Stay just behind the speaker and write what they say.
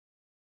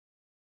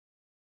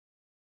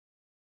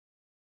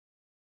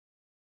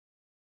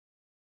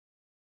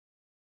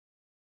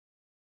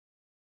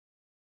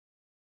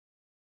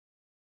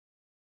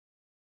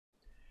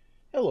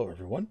Hello,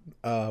 everyone.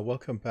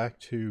 Welcome back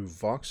to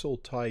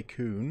Voxel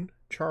Tycoon,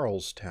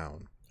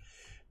 Charlestown.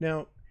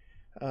 Now,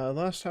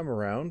 last time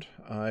around,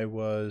 I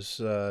was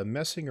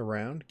messing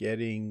around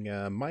getting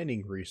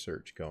mining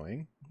research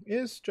going.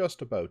 It's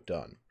just about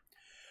done.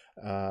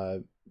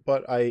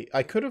 But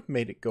I could have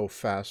made it go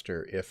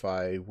faster if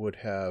I would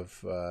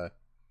have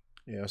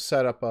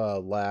set up a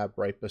lab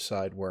right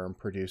beside where I'm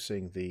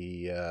producing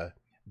the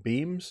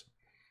beams,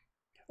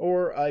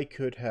 or I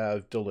could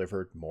have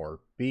delivered more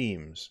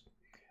beams.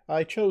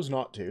 I chose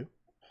not to.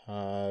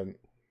 Um,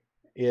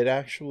 it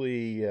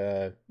actually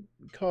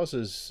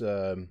causes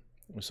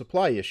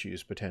supply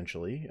issues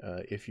potentially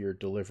if you're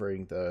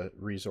delivering the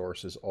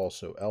resources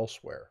also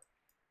elsewhere.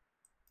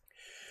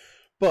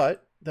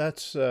 But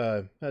that's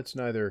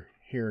neither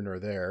here nor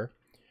there.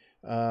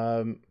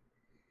 Um,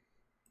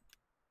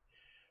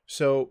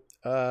 so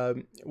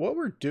what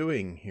we're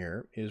doing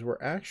here is we're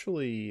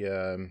actually,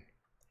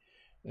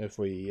 if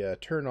we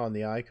turn on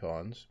the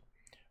icons,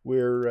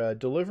 we're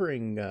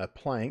delivering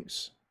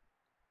planks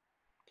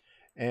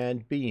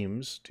and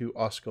beams to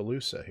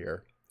Oskaloosa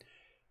here.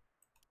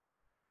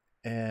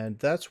 And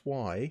that's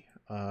why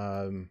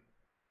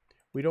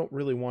we don't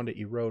really want to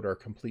erode our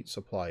complete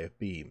supply of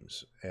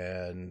beams.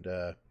 And,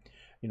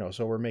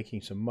 so we're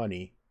making some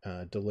money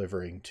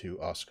delivering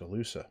to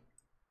Oskaloosa.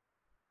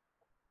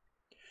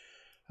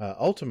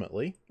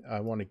 Ultimately, I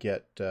want to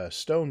get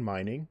stone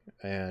mining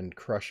and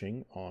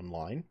crushing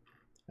online.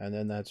 And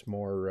then that's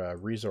more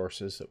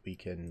resources that we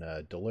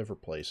can deliver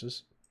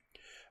places.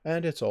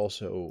 And it's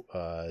also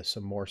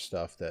some more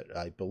stuff that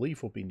I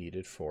believe will be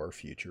needed for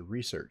future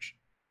research.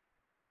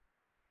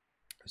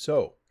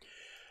 So,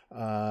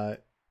 that's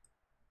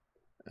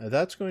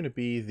going to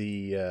be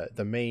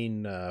the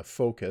main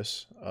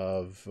focus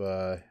of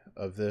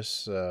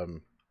this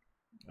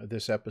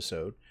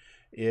episode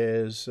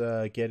is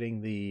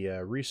getting the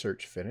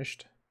research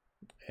finished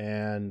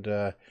and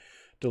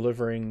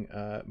delivering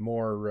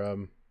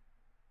more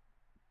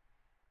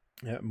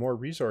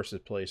resources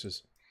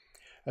places.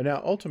 And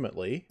now,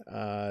 ultimately,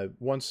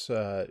 once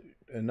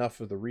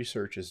enough of the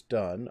research is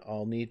done,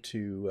 I'll need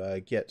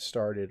to get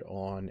started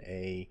on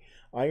a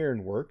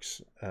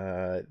ironworks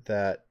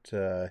that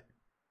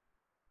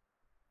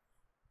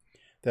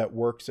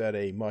works at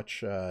a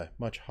much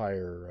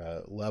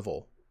higher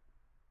level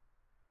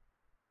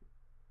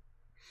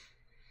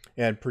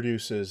and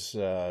produces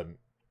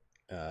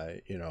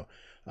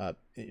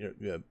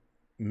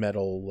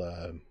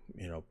metal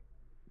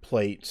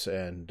plates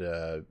and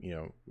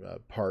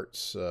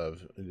parts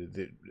of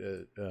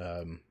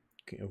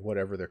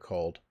whatever they're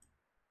called.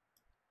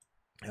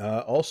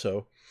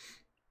 Also,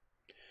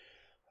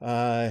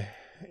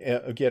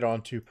 get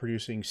on to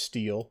producing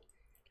steel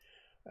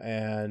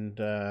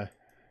and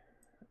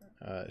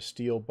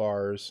steel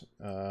bars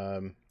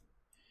and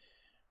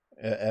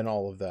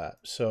all of that.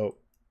 So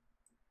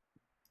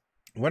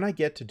when I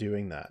get to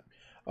doing that,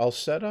 I'll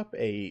set up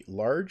a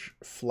large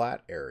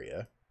flat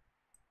area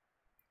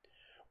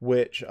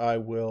which I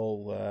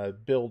will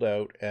build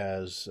out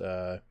as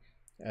a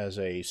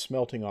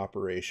smelting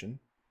operation,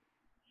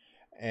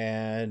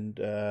 and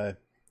I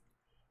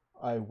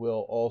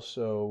will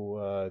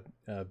also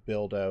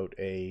build out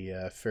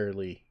a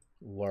fairly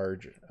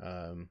large.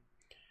 I'm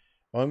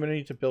going to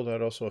need to build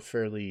out also a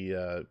fairly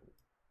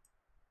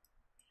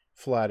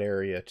flat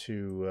area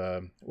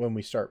to when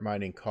we start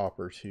mining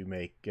copper to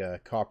make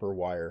copper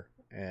wire,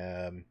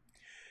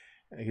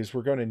 because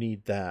we're going to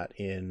need that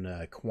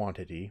in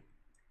quantity.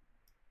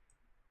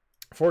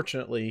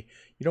 Fortunately,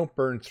 you don't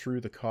burn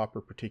through the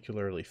copper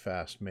particularly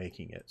fast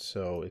making it,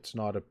 so it's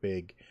not a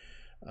big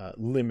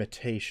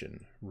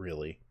limitation,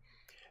 really.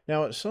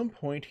 Now, at some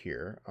point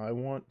here, I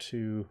want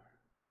to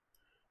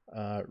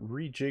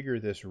rejigger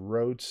this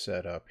road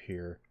setup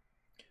here.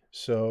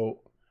 So,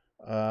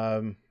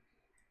 while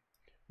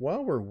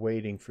we're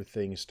waiting for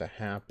things to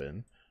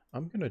happen,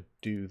 I'm going to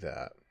do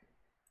that.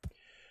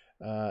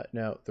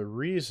 Now, the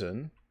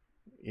reason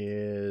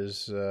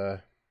is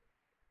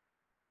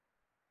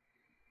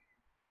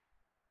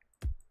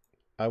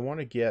I want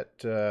to get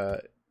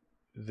the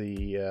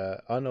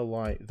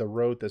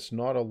road that's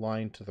not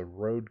aligned to the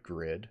road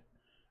grid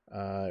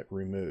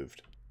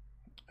removed.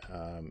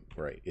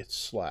 Right, it's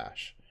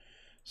slash.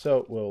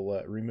 So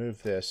we'll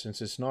remove this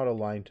since it's not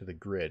aligned to the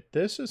grid.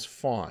 This is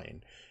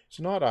fine. It's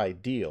not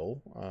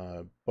ideal,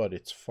 but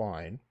it's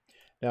fine.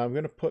 Now I'm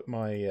going to put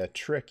my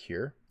trick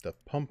here, the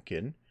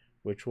pumpkin,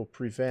 which will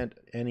prevent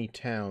any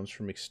towns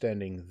from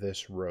extending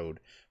this road,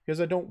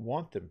 because I don't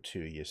want them to,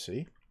 you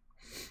see.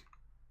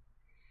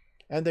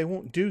 And they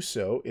won't do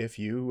so if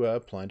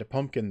you plant a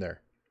pumpkin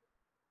there.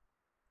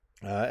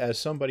 As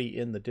somebody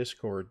in the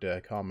Discord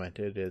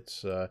commented,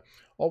 it's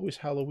always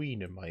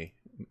Halloween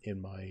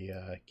in my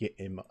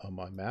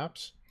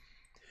maps.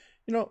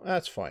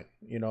 That's fine.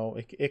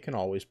 It can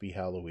always be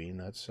Halloween.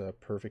 That's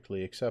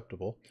perfectly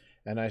acceptable.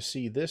 And I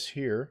see this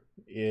here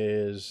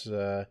is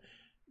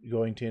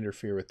going to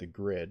interfere with the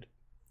grid.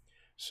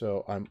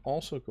 So I'm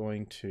also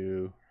going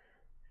to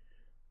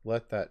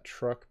let that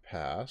truck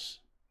pass.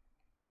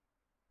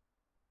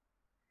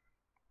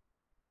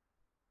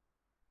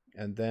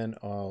 and then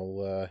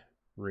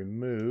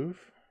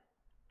remove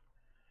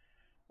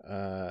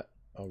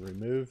I'll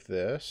remove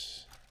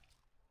this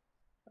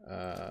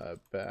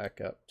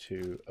back up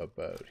to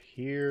about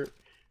here.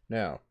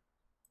 Now,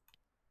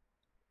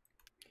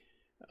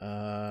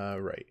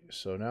 right,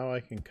 so now I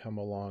can come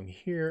along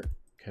here,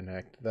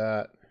 connect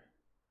that,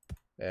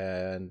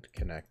 and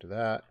connect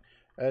that,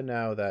 and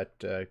now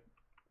that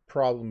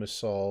problem is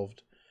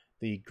solved.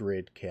 The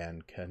grid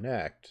can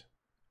connect.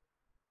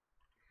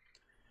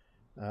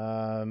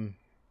 1,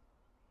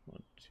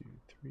 2,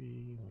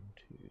 3, 1,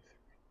 2, 3.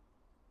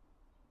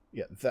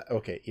 Yeah,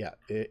 okay, yeah,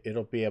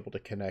 it'll be able to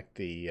connect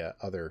the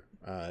other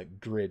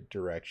grid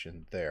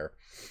direction there.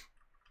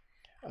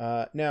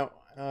 Now,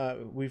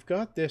 we've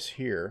got this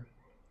here,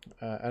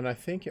 and I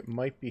think it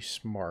might be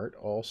smart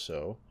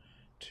also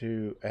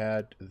to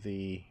add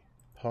the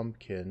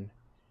pumpkin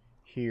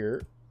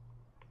here,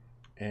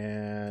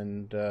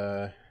 and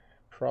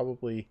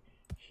probably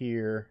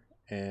here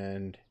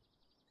and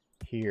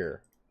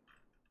here.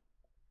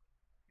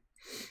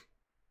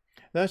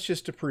 That's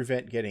just to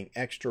prevent getting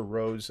extra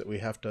roads that we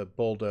have to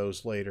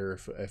bulldoze later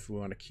if we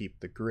want to keep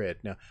the grid.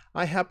 Now,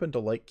 I happen to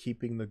like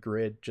keeping the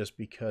grid just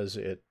because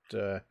it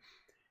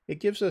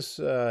gives us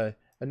a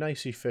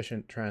nice,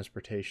 efficient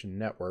transportation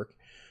network.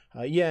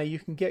 Yeah, you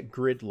can get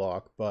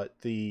gridlock, but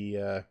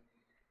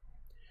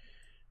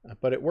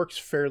but it works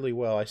fairly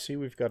well. I see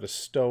we've got a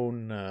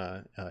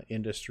stone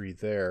industry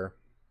there,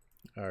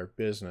 our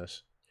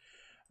business.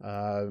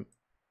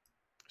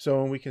 So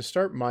when we can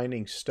start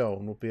mining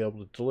stone, we'll be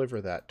able to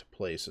deliver that to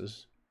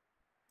places.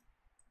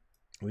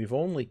 We've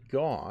only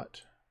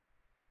got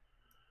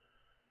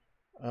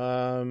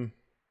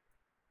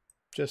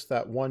just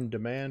that one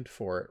demand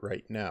for it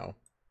right now.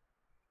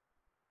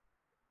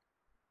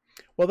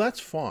 Well, that's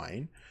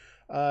fine.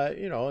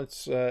 You know,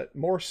 it's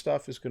more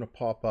stuff is going to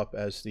pop up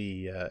as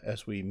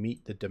we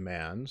meet the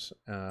demands,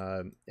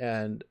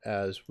 and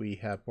as we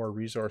have more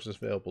resources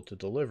available to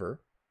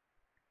deliver.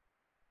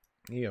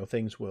 You know,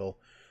 things will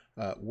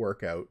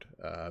work out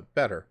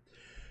better.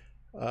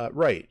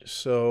 Right,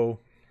 so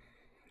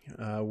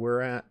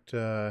we're at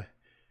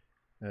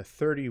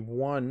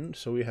 31,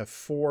 so we have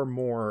 4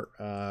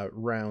 more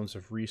rounds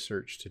of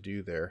research to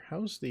do there.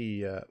 How's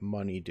the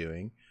money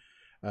doing?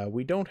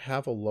 We don't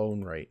have a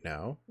loan right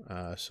now,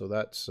 so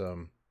that's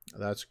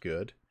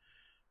good.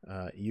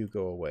 You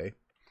go away.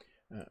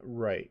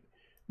 Right,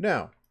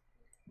 now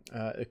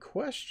the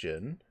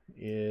question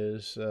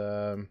is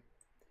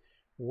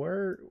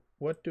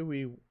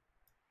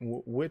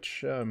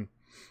which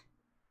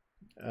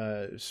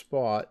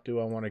spot do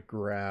I want to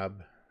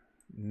grab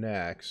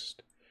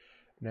next?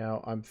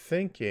 Now I'm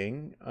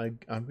thinking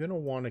I'm going to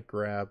want to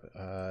grab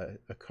a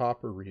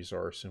copper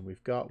resource, and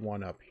we've got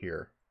one up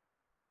here.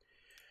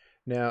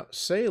 Now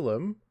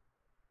Salem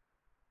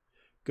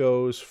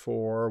goes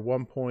for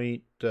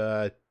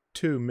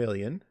 1.2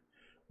 million,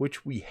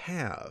 which we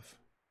have.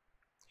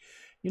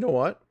 You know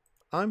what?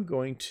 I'm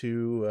going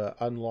to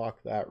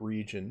unlock that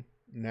region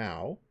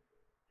now.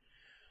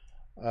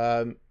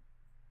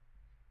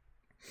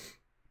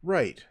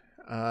 Right,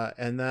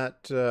 and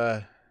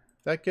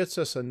that gets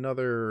us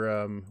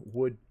another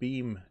wood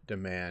beam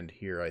demand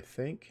here, I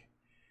think.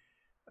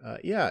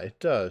 Yeah, it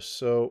does.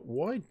 So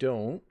why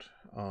don't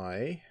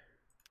I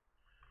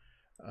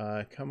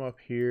come up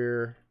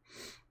here?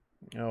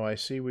 Oh, I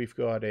see we've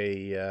got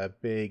a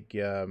big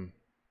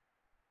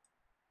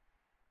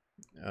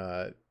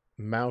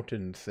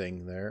mountain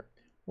thing there.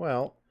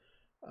 Well,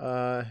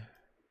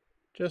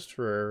 just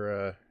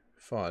for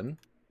fun,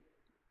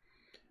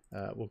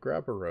 we'll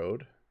grab a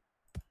road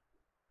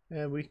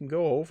and we can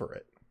go over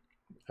it.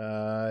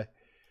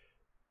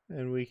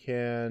 And we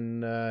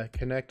can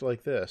connect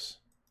like this.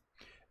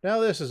 Now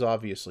this is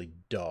obviously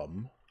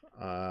dumb,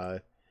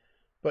 but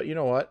you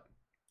know what?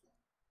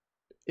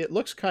 It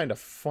looks kind of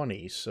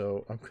funny,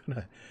 so I'm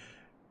gonna...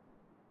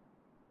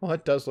 Well,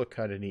 it does look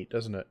kind of neat,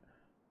 doesn't it?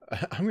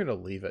 I'm gonna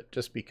leave it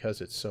just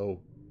because it's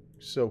so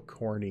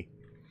corny.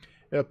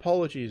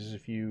 Apologies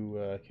if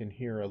you can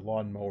hear a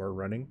lawnmower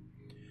running.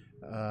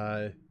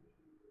 I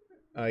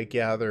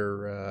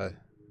gather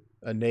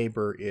a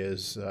neighbor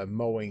is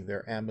mowing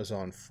their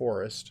Amazon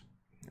forest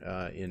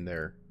in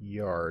their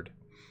yard.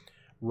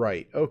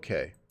 Right,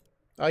 okay.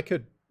 I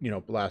could, you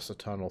know, blast a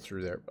tunnel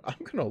through there, but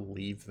I'm going to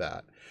leave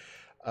that.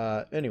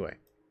 Anyway,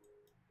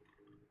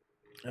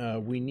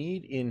 we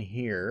need in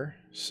here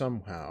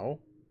somehow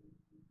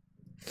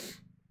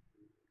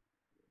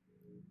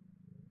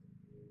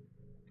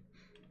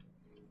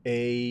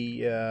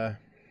a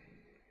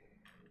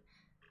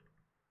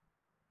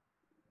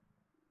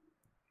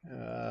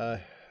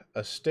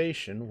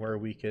station where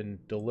we can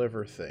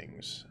deliver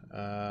things.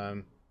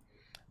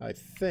 I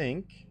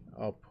think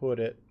I'll put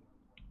it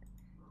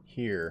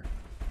here.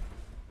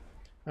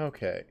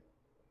 Okay.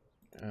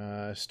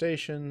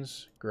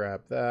 Stations,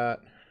 grab that,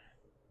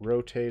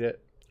 rotate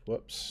it,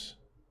 whoops,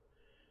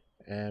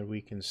 and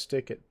we can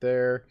stick it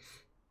there.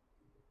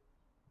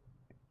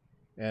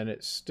 And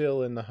it's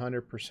still in the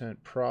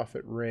 100%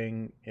 profit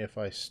ring if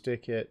I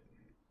stick it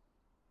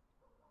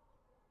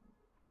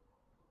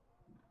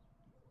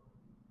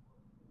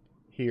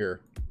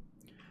here.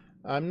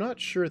 I'm not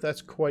sure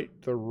that's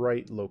quite the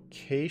right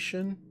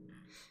location,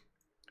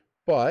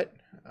 but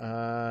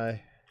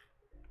that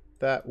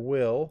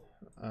will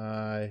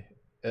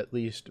at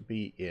least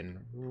be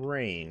in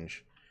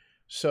range.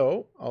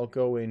 So I'll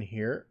go in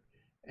here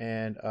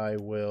and I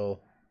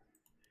will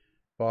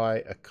buy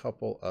a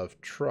couple of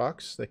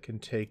trucks that can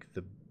take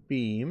the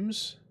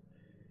beams.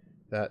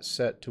 That's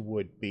set to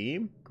wood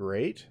beam.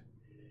 Great.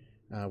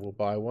 We'll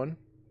buy one.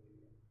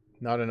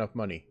 Not enough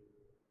money.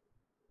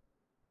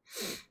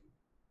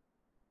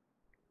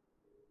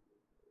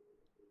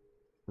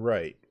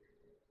 Right.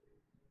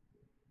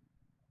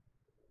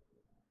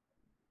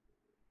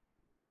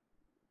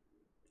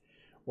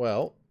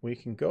 Well, we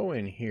can go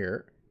in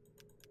here.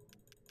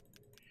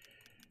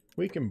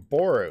 We can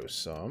borrow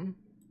some.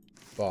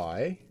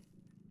 Buy.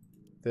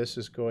 This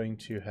is going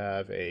to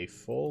have a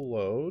full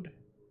load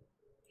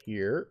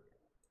here.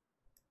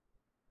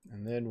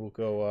 And then we'll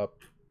go up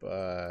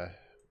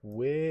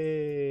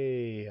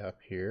way up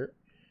here.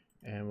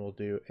 And we'll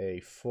do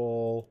a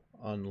full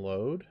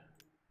unload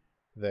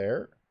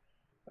there.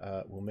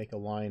 We'll make a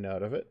line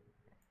out of it.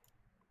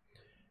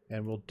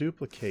 And we'll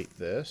duplicate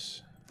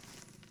this.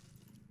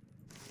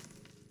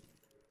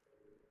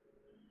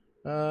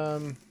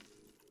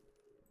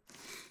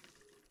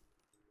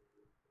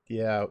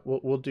 Yeah,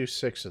 we'll do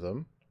 6 of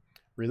them.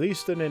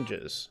 Release the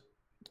ninjas.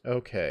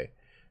 Okay.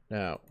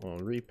 Now, we'll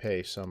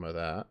repay some of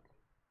that.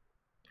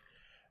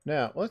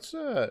 Now, let's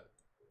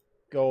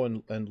go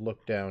and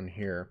look down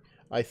here.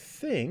 I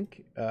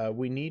think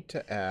we need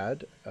to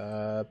add,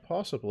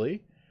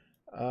 possibly,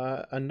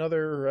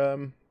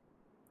 another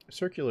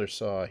circular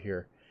saw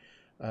here.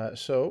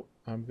 So,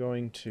 I'm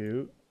going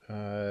to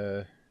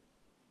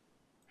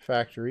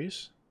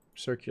factories,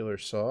 circular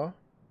saw,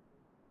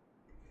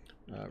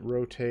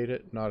 rotate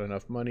it, not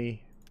enough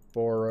money,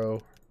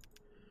 borrow,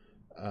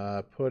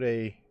 put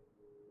a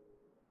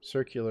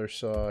circular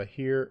saw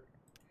here.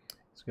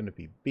 It's going to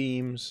be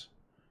beams.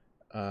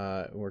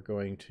 We're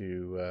going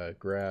to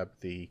grab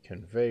the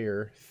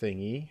conveyor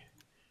thingy.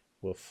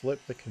 We'll flip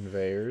the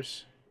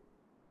conveyors.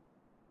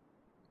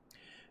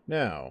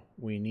 Now,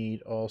 we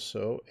need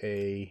also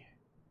a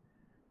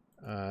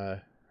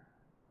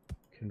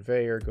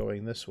conveyor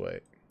going this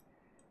way.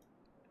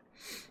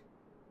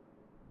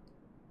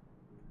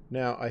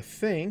 Now, I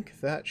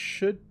think that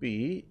should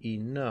be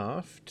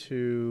enough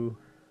to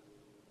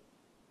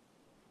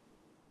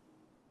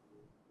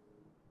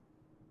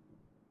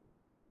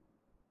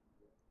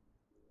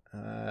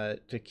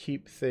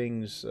keep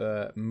things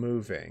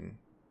moving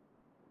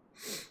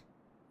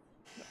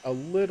a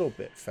little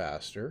bit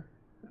faster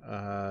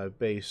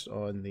based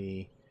on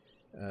the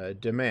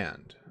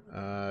demand.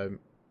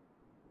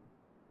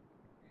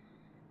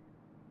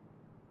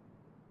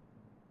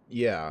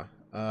 Yeah.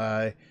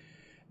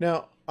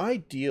 Now,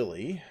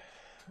 ideally,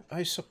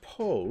 I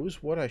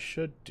suppose what I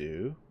should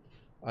do,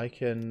 I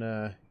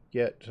can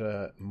get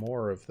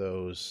more of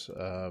those.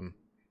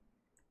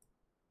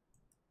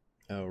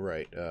 Oh,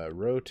 right.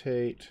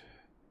 Rotate.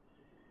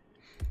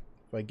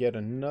 If I get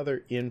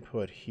another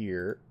input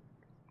here,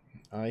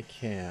 I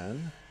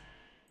can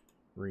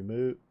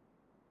remove,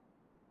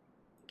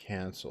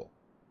 cancel.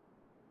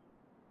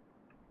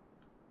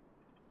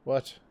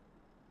 What?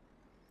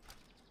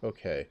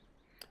 Okay.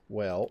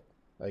 Well,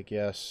 I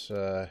guess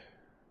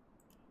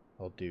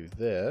I'll do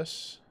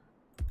this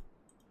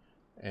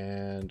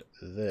and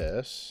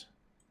this.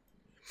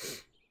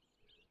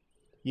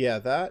 Yeah,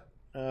 that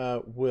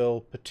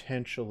will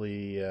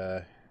potentially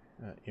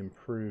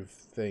improve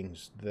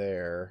things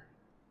there.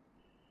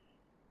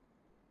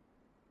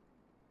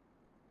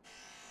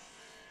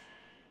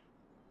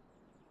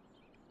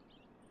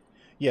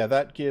 Yeah,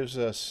 that gives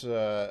us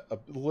a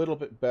little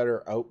bit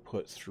better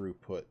output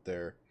throughput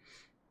there.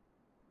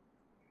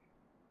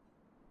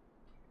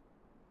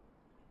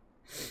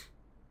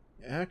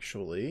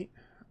 Actually,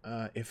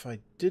 if I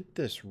did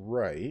this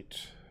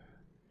right,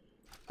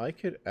 I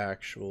could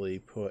actually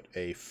put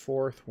a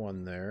 4th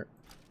one there.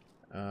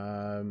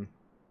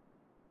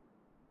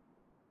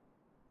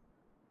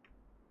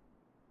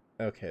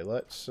 Okay,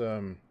 let's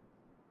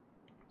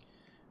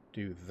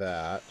do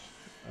that.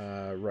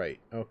 Right,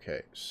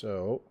 okay,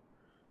 so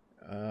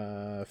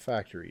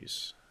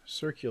factories,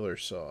 circular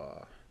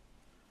saw.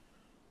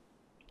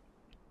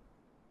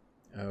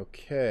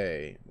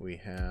 Okay, we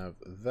have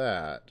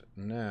that.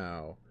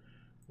 Now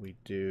we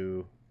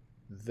do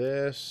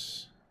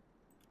this.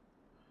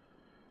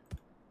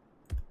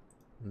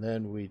 And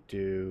then we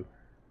do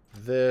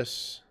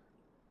this.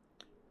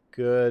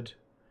 Good.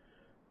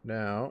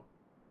 Now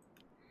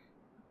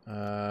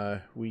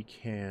we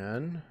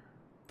can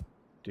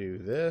do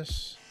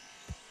this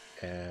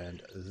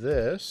and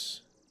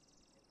this.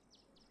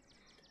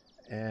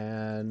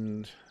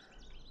 And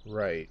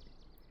right.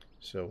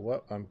 So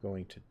what I'm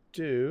going to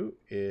do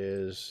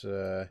is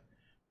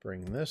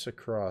bring this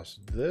across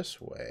this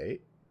way.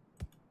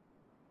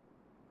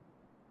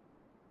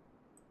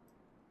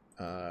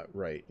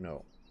 Right,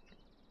 no.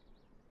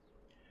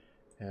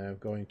 And I'm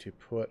going to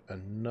put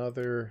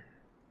another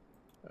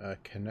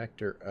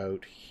connector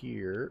out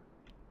here.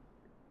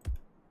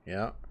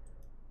 Yeah.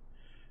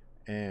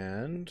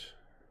 And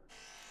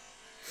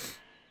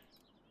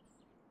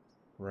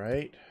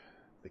right,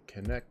 the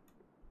connect.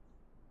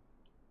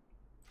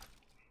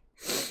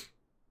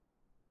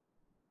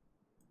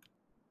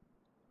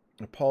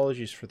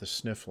 Apologies for the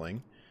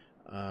sniffling.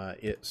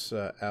 It's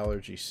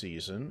allergy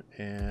season,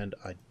 and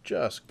I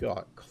just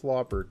got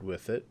clobbered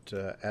with it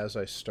as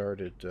I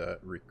started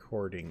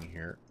recording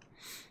here.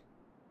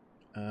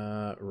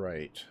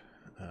 Right.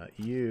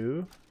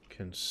 You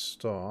can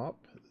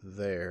stop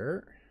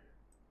there.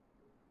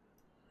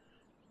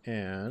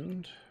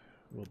 And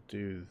we'll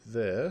do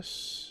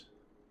this.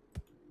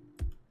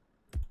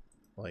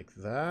 Like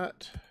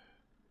that.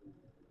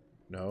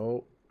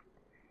 No.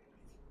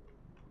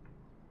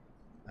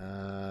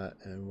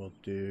 And we'll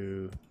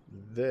do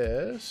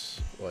this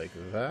like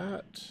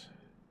that.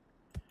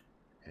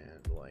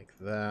 And like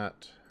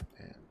that.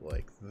 And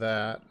like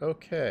that.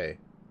 Okay.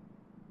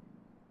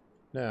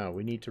 Now,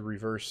 we need to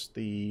reverse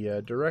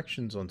the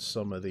directions on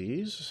some of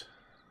these.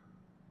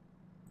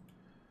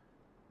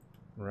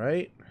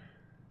 Right?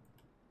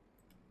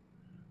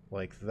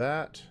 Like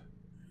that.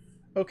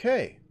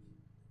 Okay.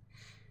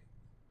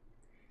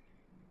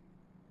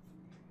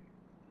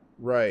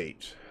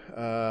 Right.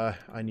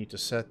 I need to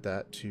set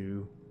that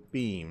to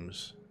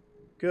beams.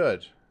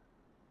 Good.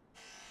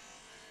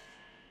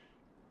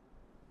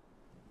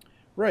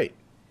 Right.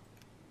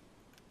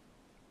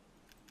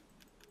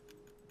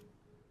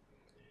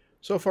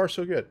 So far,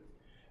 so good.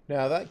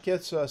 Now, that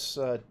gets us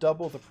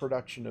double the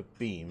production of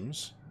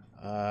beams.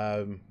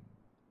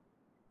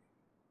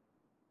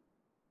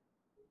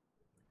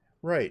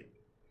 Right.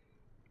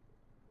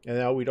 And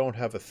now we don't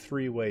have a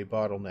three-way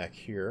bottleneck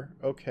here.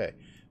 Okay.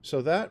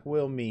 So that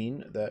will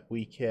mean that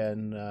we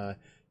can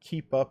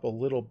keep up a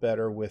little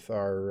better with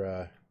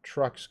our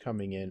trucks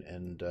coming in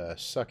and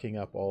sucking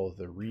up all of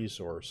the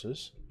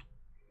resources.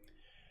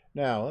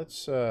 Now,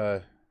 let's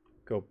go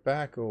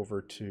back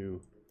over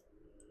to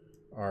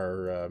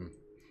our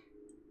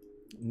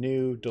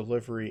new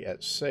delivery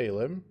at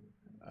Salem.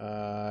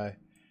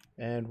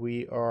 And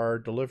we are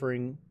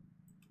delivering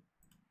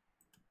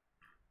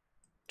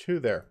to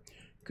there.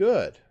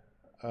 Good.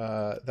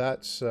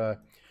 That's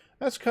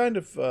kind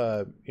of,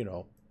 you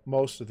know,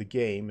 most of the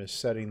game is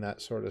setting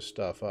that sort of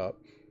stuff up.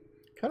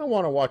 Kind of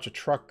want to watch a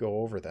truck go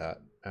over that,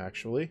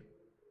 actually.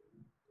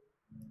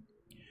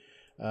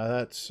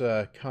 That's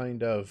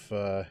kind of,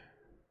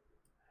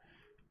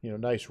 you know,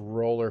 nice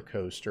roller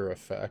coaster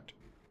effect.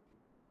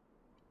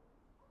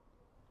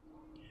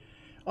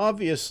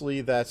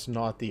 Obviously, that's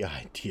not the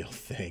ideal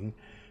thing,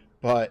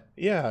 but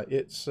yeah,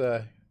 it's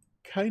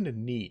kind of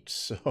neat,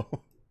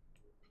 so...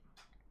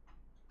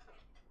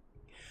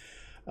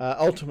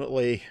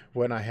 ultimately,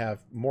 when I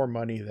have more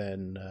money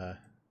than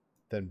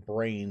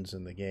brains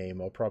in the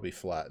game, I'll probably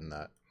flatten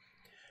that.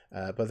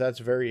 But that's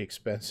very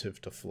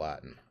expensive to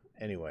flatten.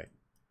 Anyway.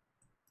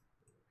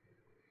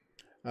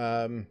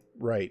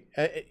 Right.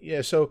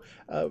 Yeah, so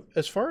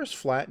as far as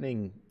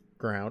flattening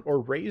ground or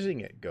raising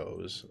it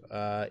goes,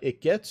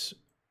 it gets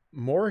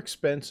more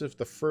expensive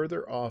the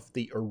further off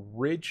the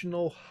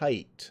original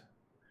height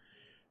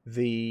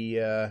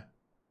the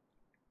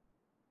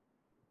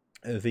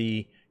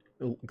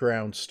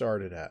ground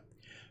started at.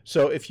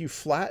 So if you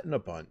flatten a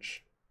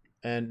bunch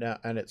and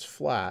it's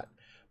flat,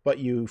 but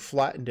you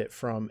flattened it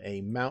from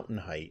a mountain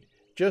height,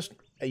 just,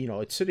 you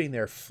know, it's sitting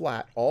there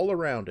flat all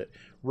around it,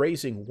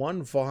 raising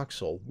one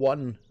voxel,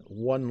 one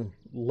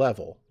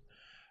level,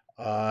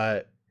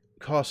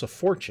 costs a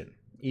fortune,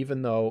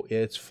 even though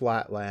it's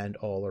flat land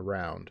all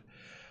around.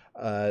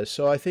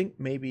 So I think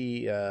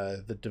maybe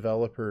the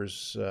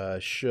developers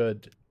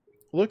should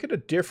look at a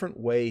different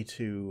way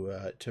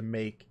to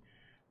make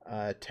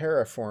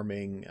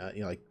terraforming,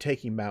 you know, like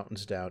taking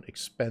mountains down,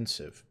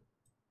 expensive.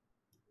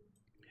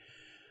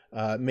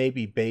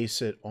 Maybe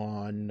base it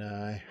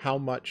on how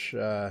much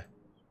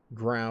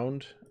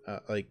ground,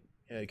 like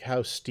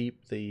how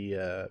steep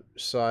the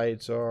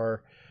sides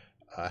are,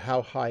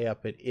 how high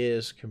up it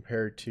is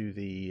compared to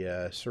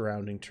the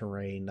surrounding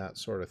terrain, that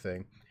sort of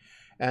thing.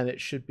 And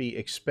it should be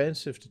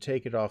expensive to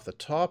take it off the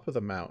top of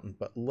the mountain,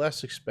 but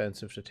less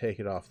expensive to take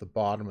it off the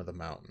bottom of the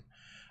mountain,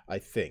 I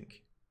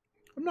think.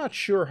 I'm not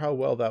sure how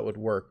well that would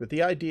work, but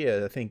the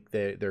idea I think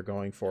they're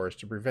going for is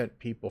to prevent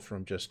people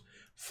from just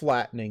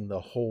flattening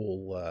the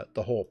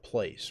whole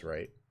place,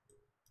 right?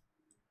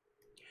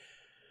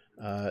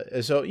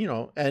 So, you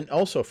know, and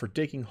also for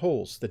digging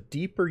holes, the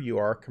deeper you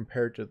are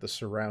compared to the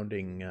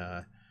surrounding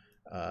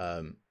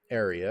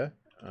area,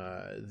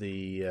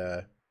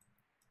 the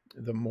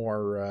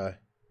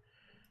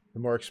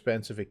more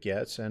expensive it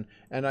gets, and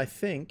I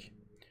think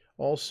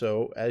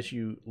also as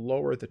you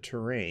lower the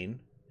terrain,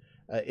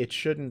 it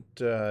shouldn't,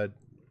 you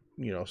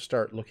know,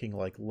 start looking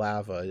like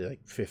lava,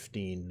 like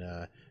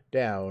 15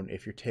 down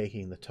if you're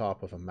taking the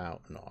top of a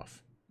mountain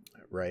off,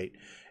 right?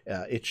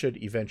 It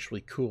should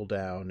eventually cool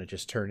down and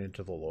just turn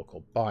into the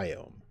local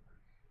biome.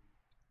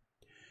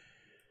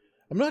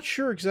 I'm not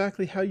sure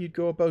exactly how you'd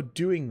go about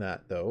doing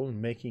that, though,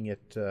 and making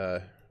it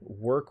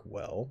work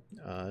well.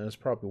 That's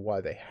probably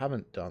why they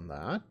haven't done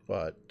that,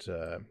 but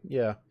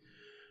yeah.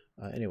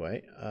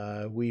 Anyway,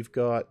 we've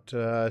got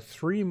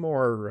 3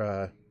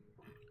 more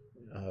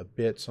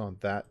bits on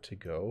that to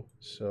go.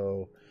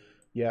 So,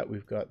 yeah,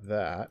 we've got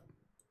that.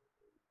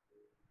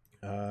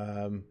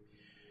 You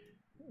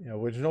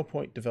know, there's no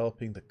point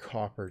developing the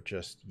copper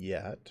just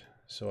yet,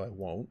 so I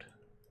won't.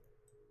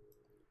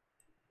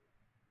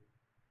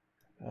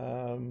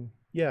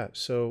 Yeah,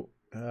 so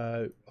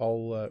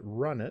I'll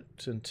run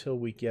it until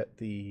we get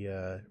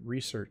the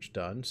research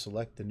done,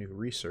 select the new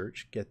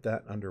research, get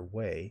that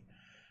underway,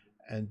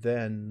 and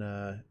then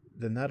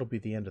that'll be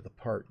the end of the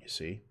part, you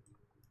see.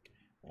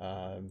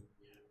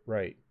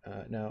 Right,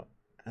 now,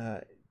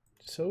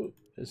 so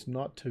as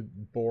not to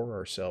bore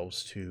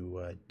ourselves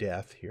to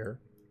death here,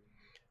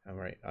 all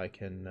right, I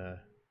can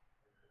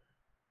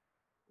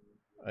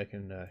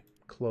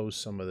close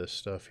some of this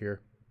stuff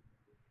here.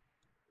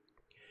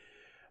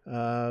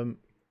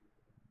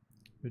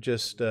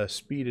 Just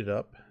speed it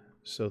up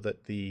so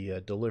that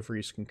the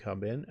deliveries can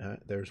come in.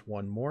 There's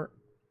one more.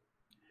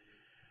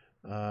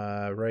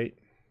 Right.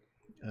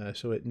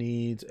 So it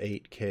needs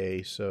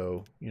 8K,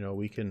 so, you know,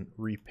 we can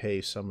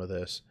repay some of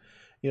this.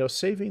 You know,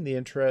 saving the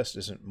interest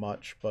isn't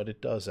much, but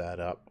it does add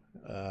up.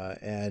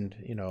 And,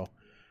 you know,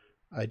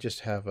 I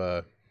just have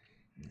a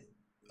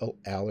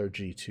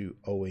allergy to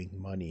owing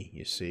money,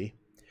 you see.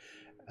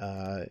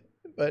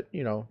 But,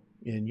 you know,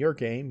 in your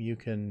game, you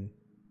can,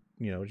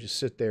 you know, just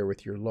sit there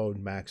with your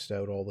loan maxed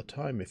out all the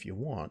time if you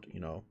want.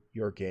 You know,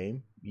 your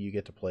game, you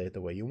get to play it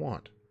the way you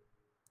want.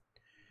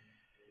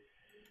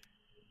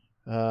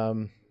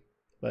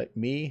 But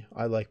me,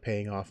 I like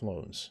paying off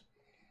loans.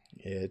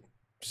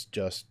 It's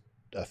just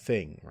a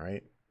thing,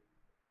 right?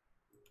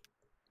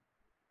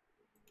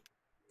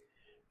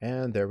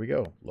 And there we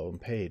go, loan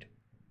paid.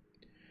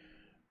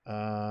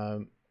 Yeah,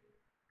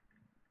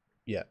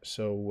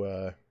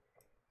 so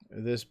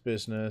this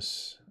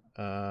business,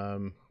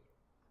 yeah,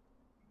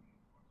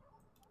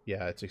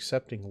 it's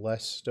accepting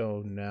less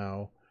stone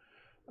now,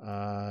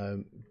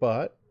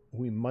 but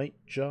we might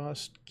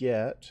just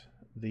get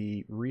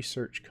the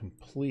research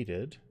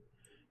completed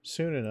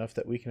soon enough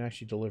that we can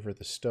actually deliver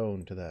the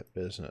stone to that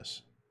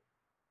business.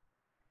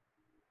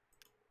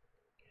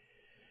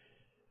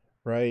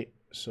 Right,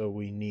 so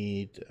we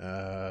need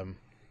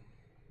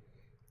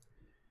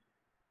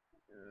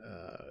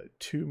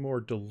 2 more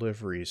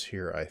deliveries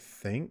here, I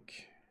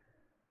think.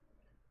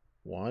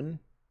 1.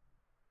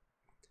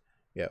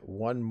 Yeah,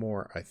 1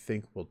 more, I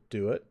think will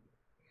do it.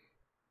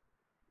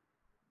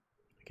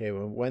 Okay,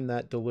 well, when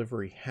that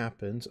delivery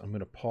happens, I'm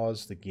going to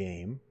pause the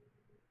game.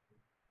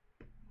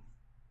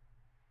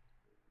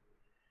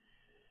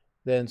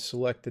 Then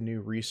select the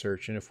new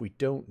research, and if we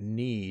don't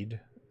need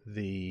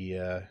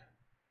the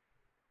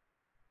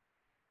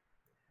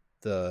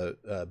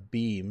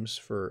beams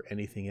for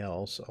anything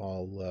else,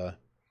 I'll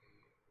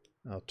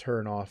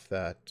turn off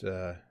that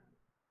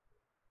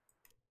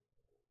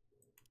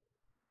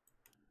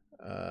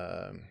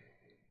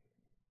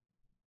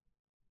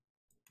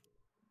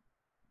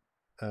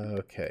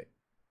okay,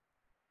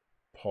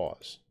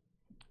 pause.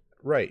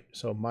 Right,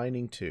 so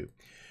mining 2.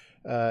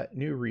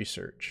 New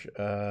research.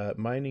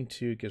 Mining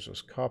 2 gives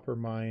us copper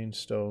mine,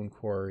 stone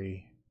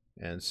quarry,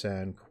 and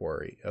sand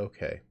quarry.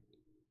 Okay.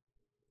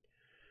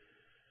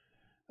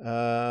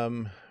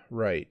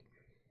 Right.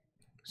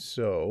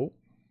 So,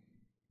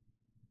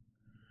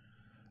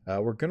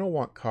 we're going to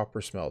want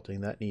copper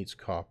smelting. That needs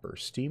copper.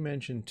 Steam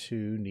engine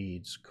 2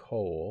 needs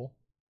coal.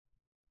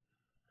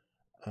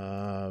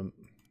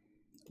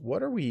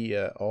 What are we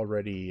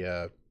already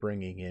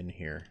bringing in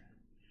here?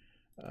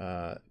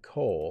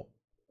 Coal.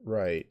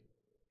 Right.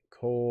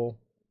 Coal.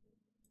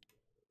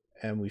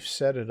 And we've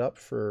set it up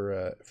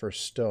for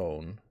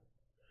stone.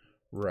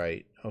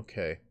 Right.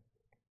 Okay.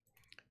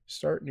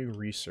 Start new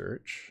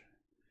research.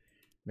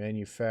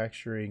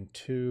 Manufacturing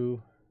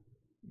 2.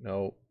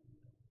 No.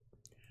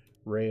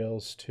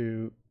 Rails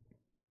 2.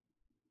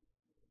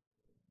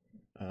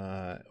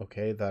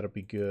 Okay, that'll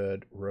be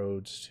good.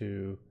 Roads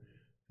 2.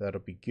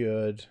 That'll be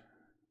good.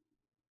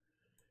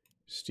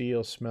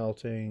 Steel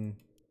smelting.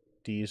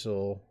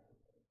 Diesel.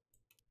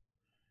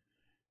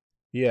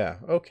 Yeah,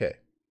 okay.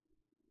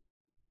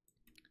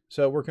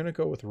 So we're going to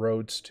go with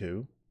roads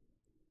 2.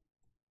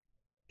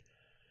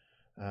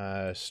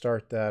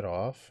 Start that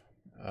off.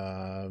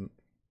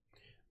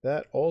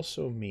 That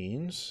also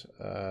means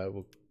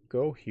we'll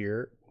go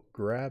here,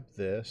 grab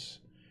this.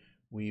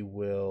 We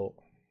will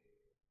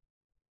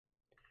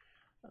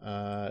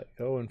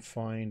go and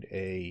find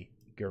a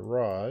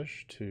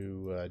garage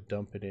to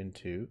dump it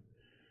into.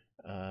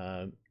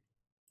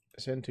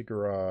 Send to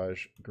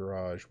garage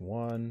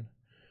 1.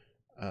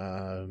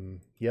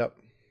 Yep.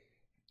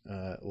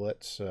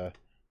 Let's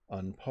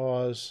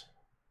unpause.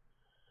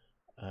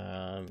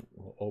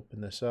 We'll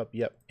open this up.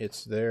 Yep,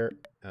 it's there.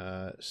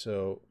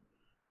 So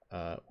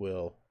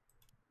we'll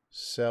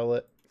sell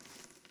it.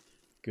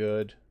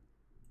 Good.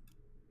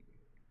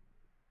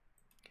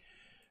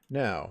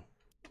 Now,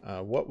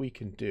 what we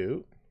can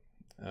do,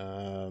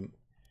 I'll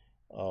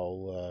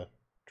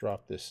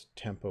drop this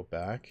tempo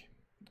back.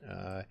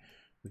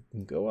 We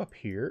can go up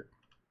here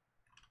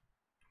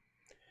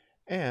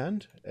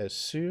And as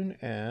soon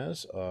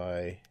as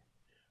I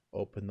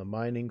open the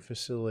mining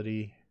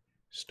facility,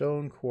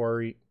 stone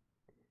quarry,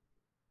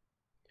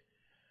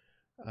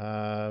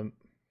 I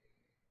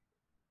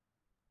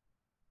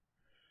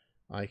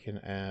can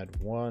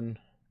add 1,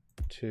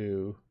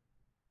 2,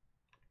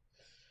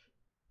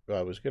 well,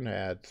 I was going to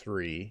add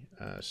 3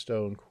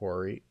 stone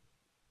quarry.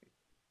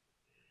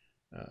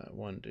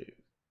 1, 2,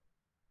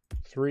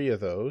 3 of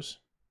those.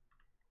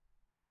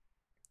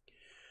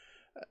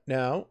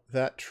 Now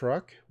that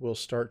truck will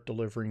start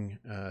delivering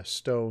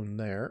stone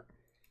there,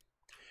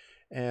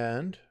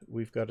 and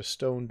we've got a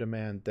stone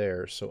demand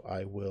there, so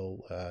I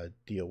will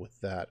deal with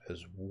that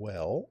as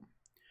well.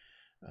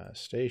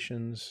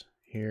 Stations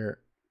here,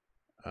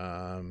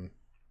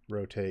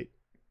 rotate.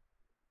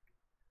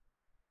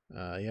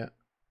 Yeah,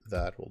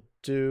 that will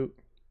do.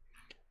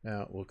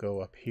 Now we'll go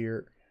up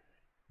here.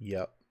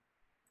 Yep,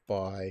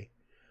 buy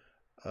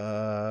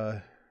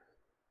that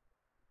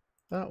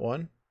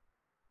one.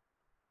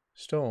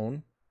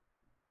 Stone.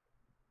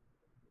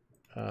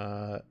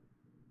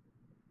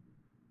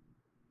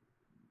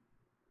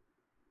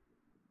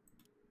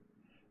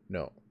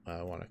 No,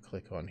 I want to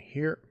click on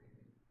here.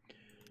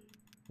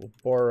 We'll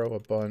borrow a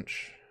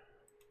bunch.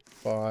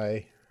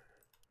 Buy.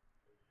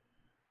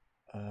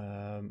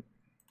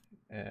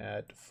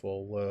 Add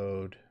full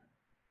load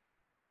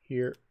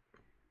here.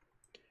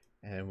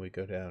 And we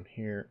go down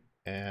here.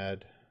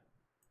 Add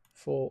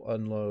full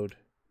unload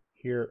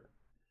here.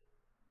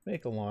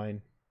 Make a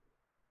line.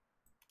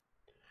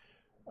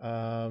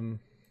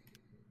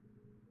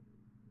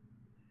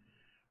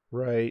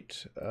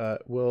 Right,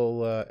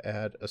 we'll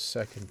add a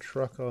second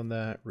truck on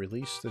that,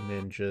 release the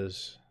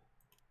ninjas.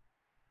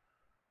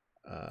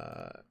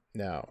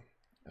 Now,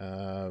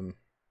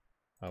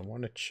 I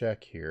want to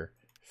check here.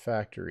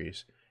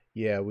 Factories.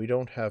 Yeah, we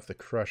don't have the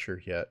crusher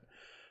yet.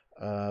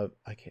 I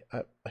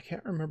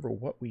can't remember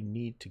what we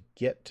need to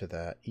get to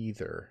that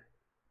either.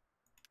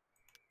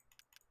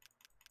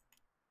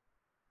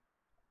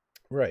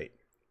 Right.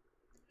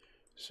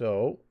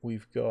 So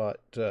we've got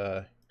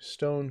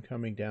stone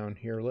coming down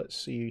here. Let's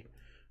see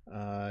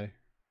how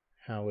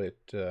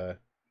it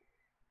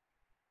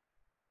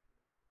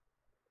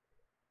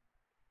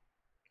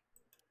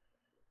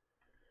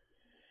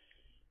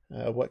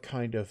what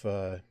kind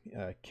of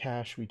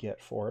cash we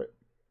get for it.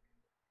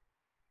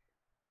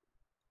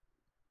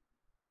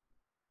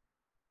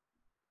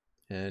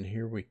 And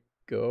here we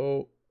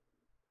go.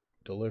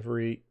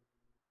 Delivery.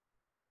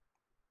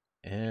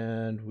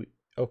 And we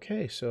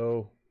okay,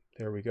 so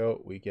there we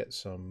go. We get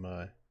some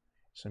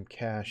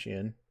cash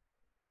in.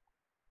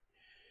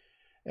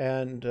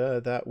 And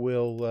that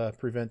will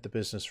prevent the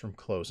business from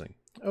closing.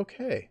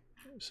 Okay,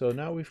 so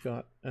now we've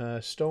got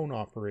stone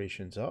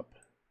operations up.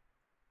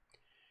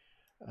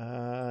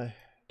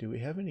 Do we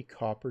have any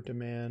copper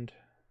demand?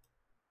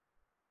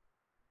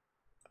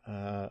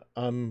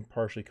 I'm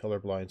partially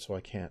colorblind, so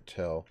I can't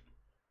tell.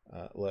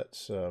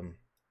 Let's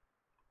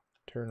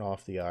turn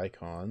off the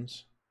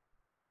icons.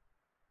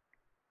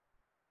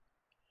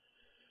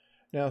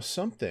 Now,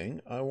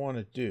 something I want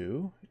to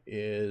do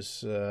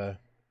is,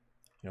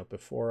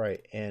 before I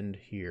end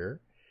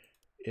here,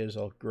 is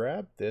I'll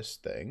grab this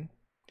thing,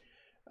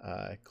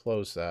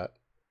 close that.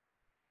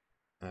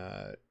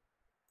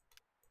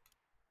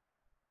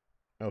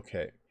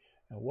 Okay,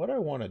 now what I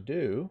want to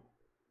do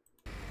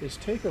is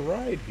take a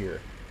ride here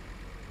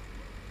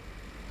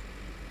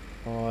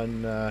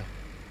on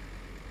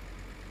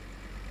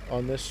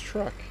this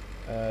truck,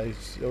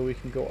 so we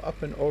can go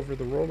up and over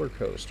the roller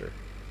coaster.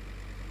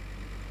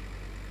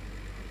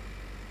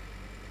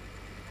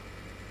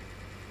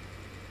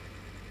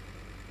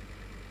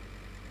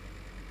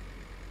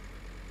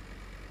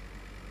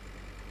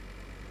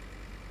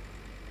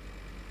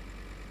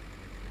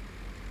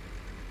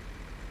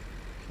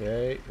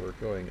 Okay, we're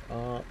going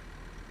up,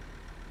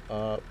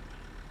 up,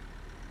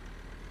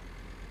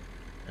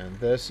 and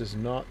this is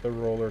not the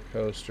roller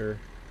coaster,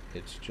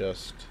 it's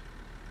just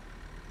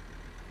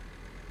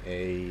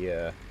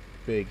a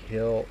big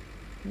hill.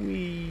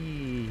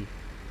 Whee!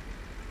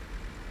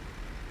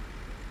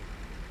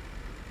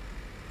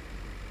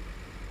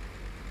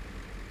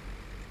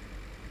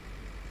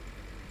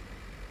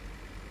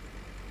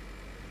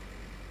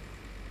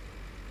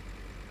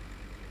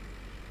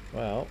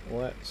 Well,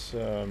 let's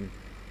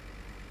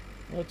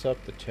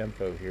up the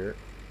tempo here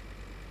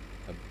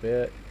a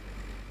bit.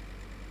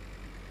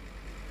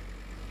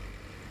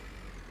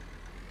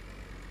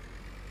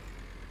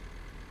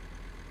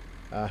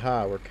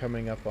 Aha, we're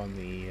coming up on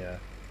the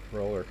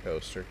roller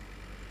coaster.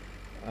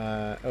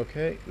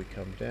 Okay, we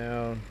come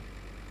down,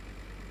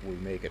 we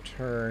make a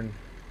turn,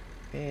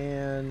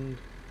 and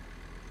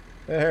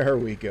there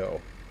we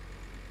go.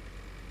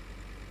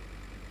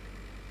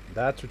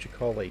 That's what you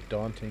call a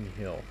daunting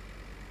hill.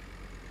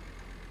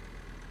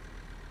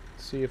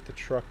 See if the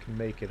truck can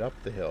make it up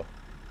the hill.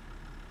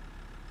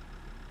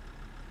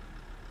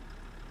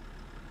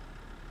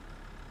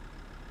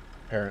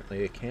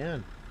 Apparently it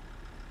can.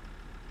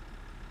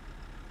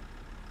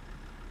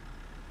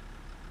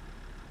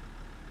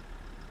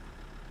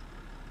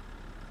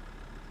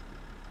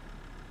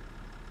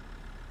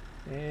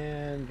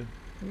 And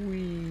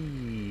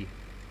we...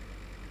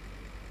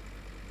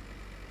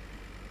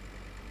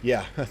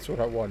 Yeah, that's what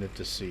I wanted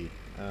to see.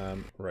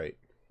 Right.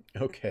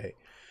 Okay.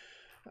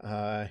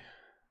 Uh,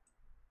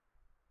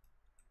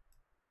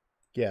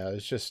 yeah,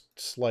 it's just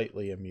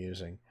slightly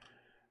amusing.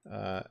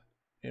 Uh,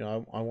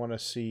 I want to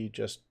see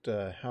just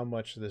how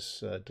much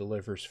this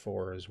delivers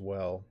for as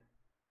well.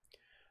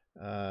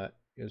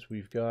 As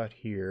we've got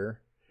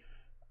here,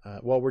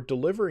 well, we're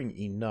delivering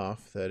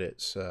enough that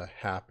it's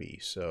happy,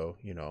 so,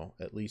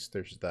 at least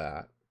there's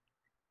that.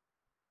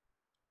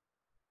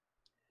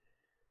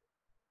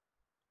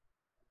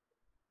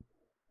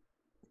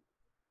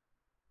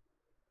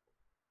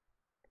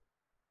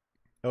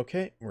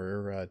 Okay,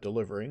 we're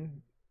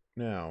delivering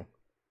now.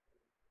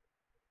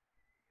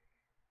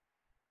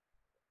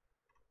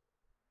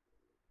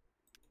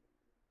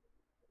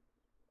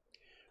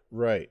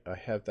 Right, I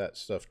have that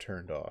stuff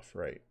turned off,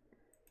 right.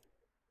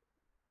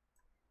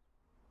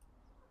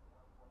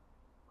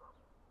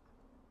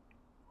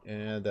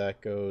 And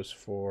that goes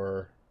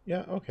for,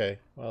 yeah, okay.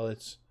 Well,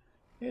 it's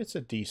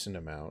a decent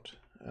amount.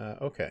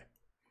 Okay.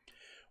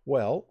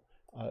 Well,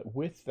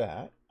 with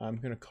that, I'm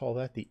going to call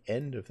that the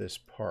end of this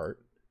part.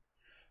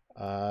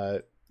 Uh,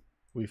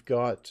 we've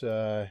got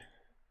uh,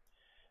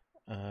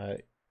 yeah,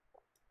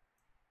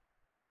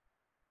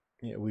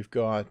 we've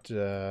got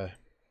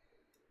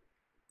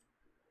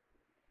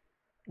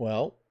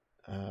well,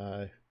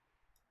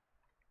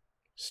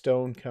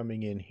 stone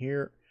coming in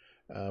here.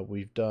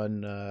 We've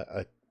done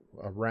a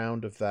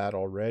round of that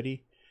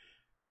already.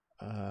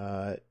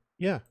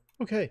 Yeah,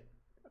 okay.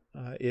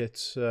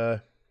 It's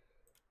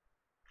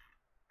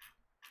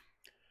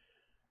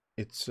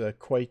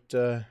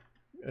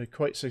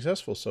quite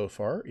successful so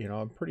far.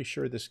 I'm pretty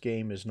sure this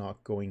game is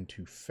not going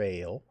to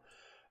fail.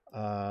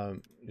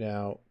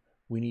 Now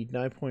we need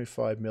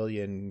 9.5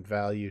 million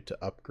value to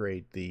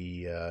upgrade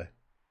the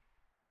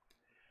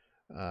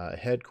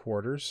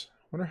headquarters.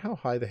 I wonder how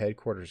high the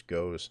headquarters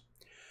goes.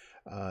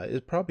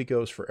 It probably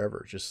goes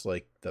forever, just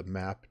like the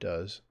map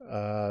does.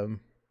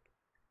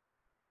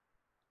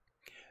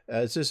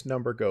 As this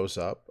number goes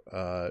up,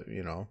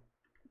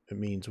 it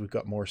means we've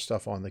got more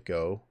stuff on the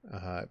go.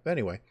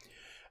 Anyway,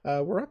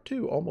 we're up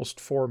to almost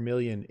 4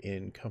 million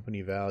in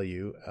company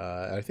value.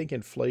 I think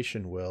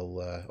inflation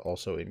will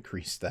also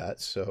increase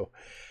that. So,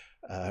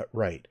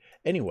 right.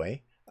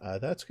 Anyway,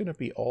 that's going to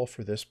be all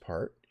for this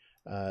part.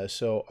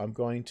 So I'm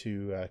going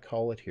to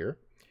call it here.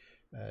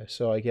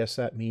 So I guess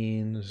that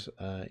means,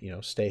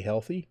 stay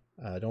healthy.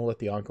 Don't let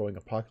the ongoing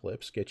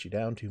apocalypse get you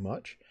down too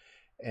much.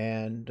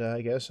 And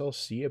I guess I'll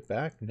see you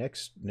back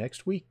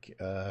next week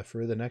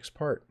for the next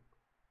part.